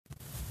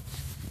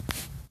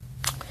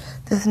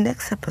This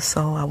next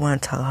episode I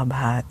want to talk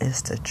about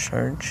is the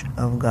Church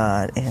of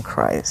God in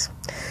Christ.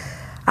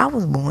 I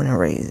was born and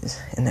raised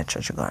in the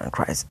Church of God in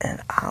Christ,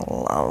 and I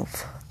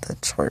love the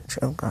Church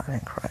of God in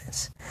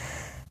Christ.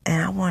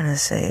 And I want to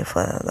say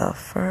for the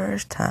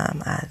first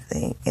time, I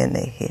think, in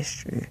the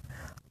history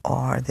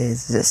or the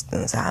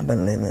existence I've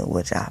been living,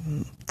 which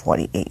I'm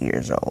 48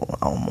 years old,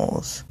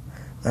 almost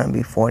going to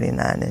be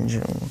 49 in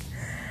June.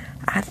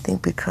 I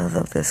think because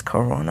of this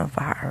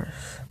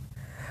coronavirus,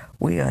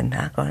 we are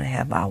not going to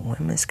have our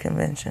women's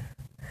convention,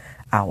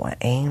 our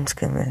AIMS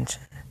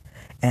convention,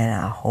 and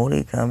our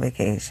Holy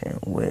Convocation,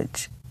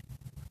 which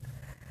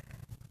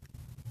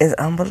is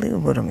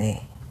unbelievable to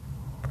me.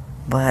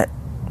 But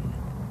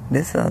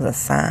these are the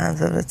signs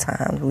of the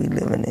times we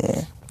living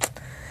in.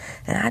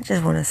 And I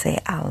just want to say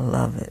I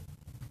love it.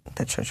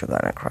 The Church of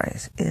God in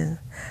Christ I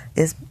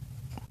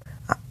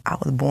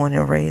was born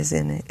and raised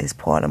in it. It's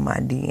part of my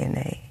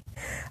DNA.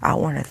 I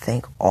want to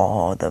thank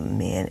all the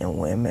men and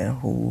women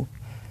who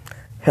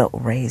helped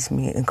raise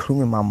me,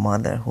 including my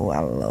mother, who I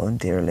love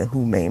dearly,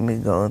 who made me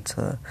go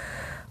to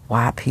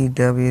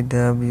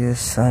YPWW,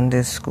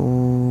 Sunday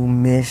school,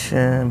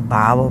 mission,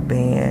 Bible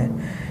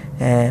band,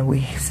 and we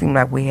seemed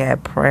like we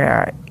had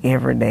prayer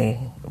every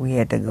day. We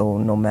had to go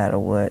no matter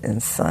what.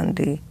 And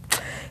Sunday,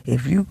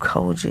 if you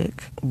Cogic,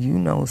 you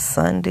know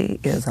Sunday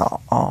is an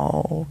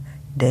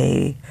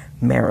all-day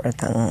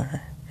marathon.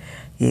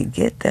 You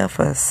get there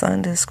for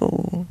Sunday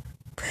school,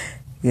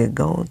 you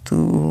go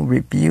through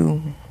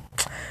review,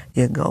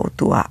 you go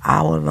through an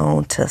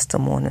hour-long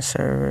testimony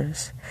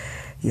service.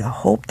 You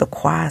hope the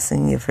choir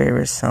sing your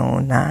favorite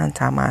song. 9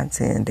 times out of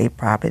 10, they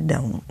probably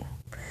don't.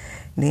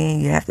 Then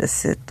you have to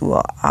sit through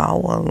an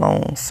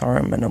hour-long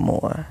sermon or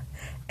more.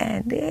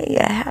 And then you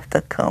have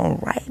to come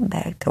right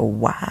back to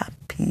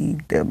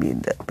YPWW.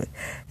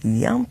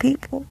 Young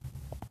people,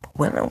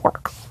 willing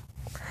work.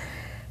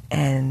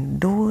 And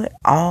do it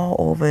all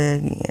over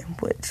again,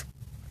 which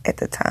at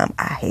the time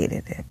I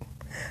hated it.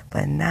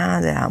 But now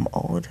that I'm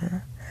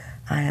older,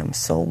 I am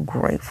so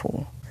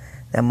grateful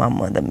that my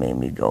mother made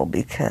me go,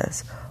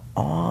 because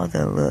all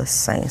the little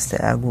saints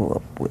that I grew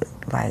up with,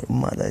 like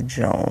Mother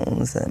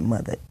Jones and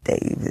Mother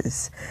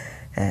Davis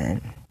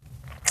and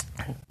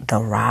the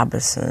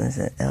Robertsons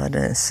and Elder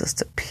and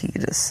Sister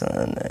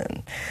Peterson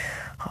and,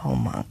 oh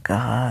my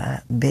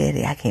God,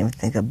 Betty. I can't even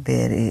think of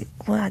Betty.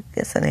 Well, I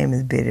guess her name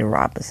is Betty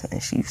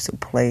Robertson. She used to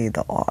play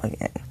the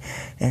organ.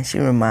 And she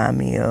reminded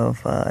me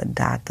of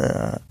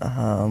Dr.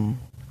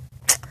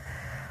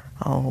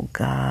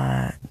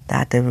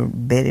 Dr.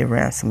 Betty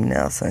Ransom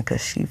Nelson,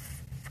 because she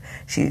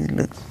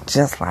looks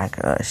just like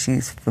her.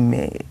 She's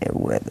familiar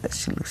with her.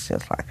 She looks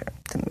just like her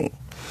to me.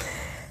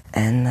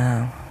 And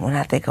when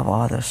I think of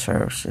all the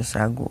services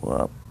I grew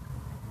up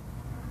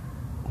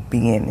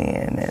being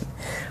in, and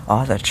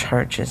all the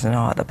churches and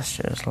all the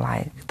pastors,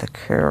 like the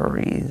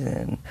Currys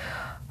and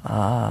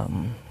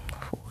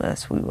who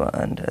else we were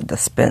under, the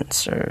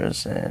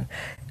Spencers and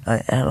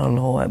Ella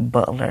Lloyd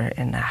Butler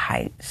in the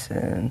Heights,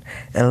 and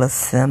Ella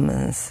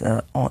Simmons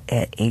at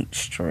 8th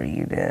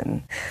Street,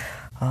 and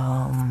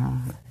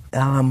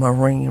Ella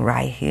Marine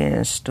right here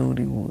in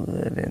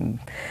Studewood,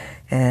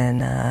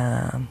 and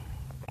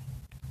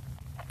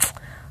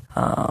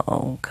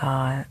oh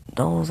God,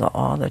 those are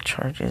all the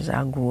churches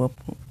I grew up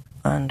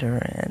under,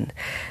 and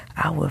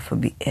I will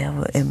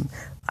forever, and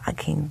I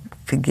can't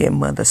forget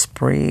Mother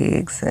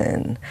Spriggs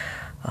and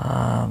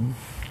oh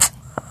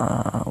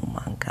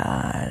my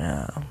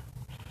God,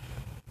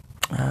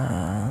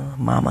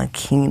 Mama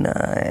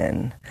Kina,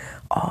 and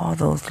all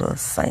those little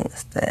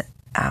saints that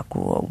I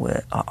grew up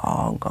with are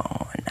all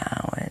gone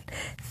now, and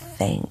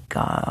thank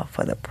God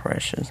for the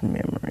precious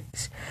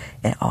memories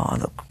and all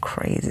the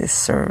crazy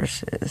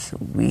services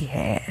we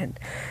had.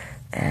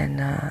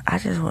 And I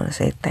just want to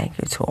say thank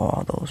you to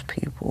all those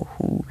people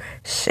who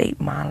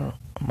shaped my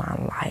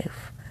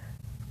life,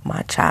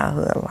 my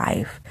childhood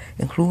life,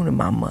 including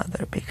my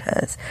mother,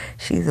 because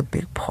she's a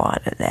big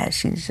part of that.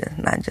 She's just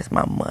not just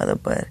my mother,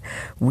 but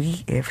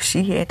if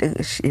she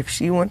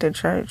went to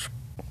church,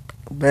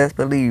 best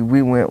believe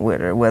we went with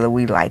her, whether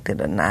we liked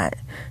it or not.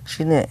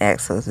 She didn't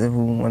ask us if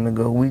we wanted to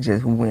go. We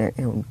just went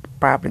and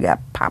probably got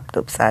popped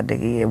upside the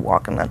head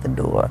walking out the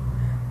door.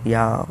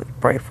 Y'all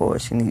pray for her.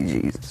 She needs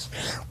Jesus.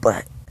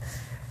 But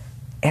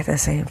at the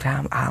same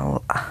time, I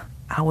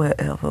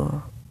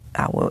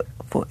will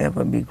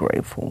forever be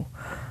grateful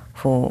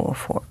for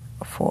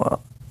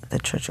the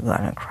Church of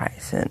God in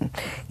Christ. And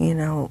you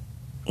know,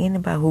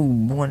 anybody who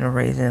born and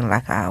raised in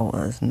like I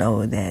was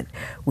know that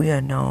we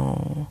are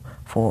known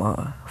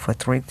for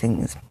 3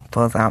 things, as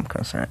far as I'm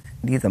concerned.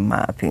 These are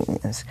my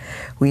opinions.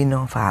 We're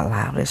known for our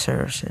lively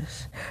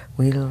services.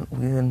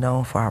 We're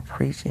known for our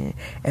preaching,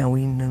 and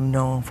we're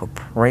known for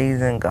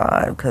praising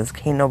God, because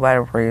can't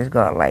nobody praise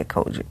God like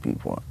Cogic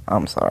people.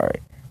 I'm sorry.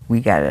 We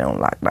got it on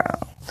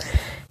lockdown.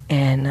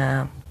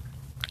 And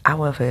I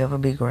will forever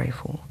be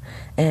grateful.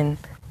 And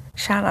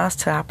shout outs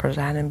to our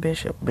presiding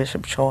bishop,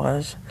 Bishop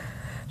George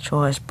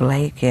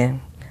Blake,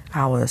 and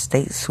our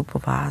state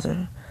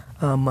supervisor,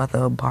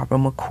 Mother Barbara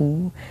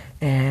McCool,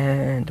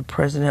 and the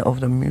president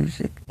of the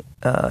music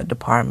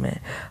department,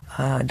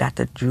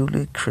 Dr.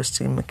 Julie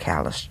Christie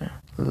McAllister.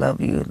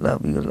 Love you,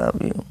 love you,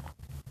 love you.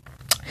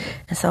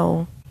 And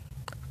so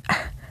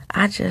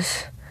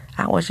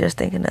I was just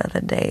thinking the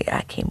other day,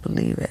 I can't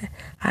believe it.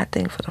 I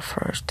think for the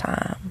first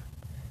time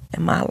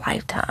in my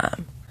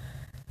lifetime,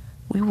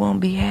 we won't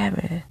be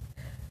having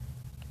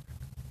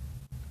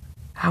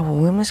our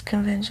women's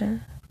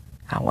convention,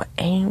 our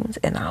aims,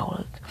 and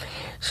our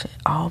convention,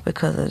 all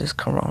because of this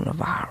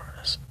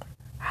coronavirus.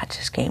 I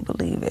just can't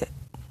believe it.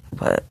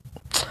 But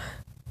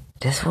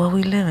this is what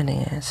we living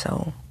in.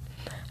 So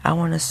I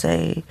want to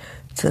say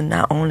to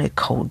not only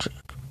Cogic,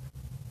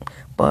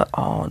 but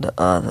all the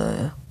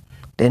other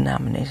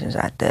denominations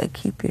out there,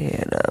 keep your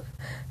head up.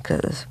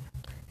 Because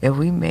if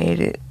we made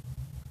it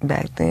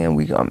back then,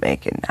 we going to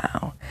make it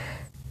now.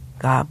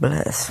 God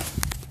bless.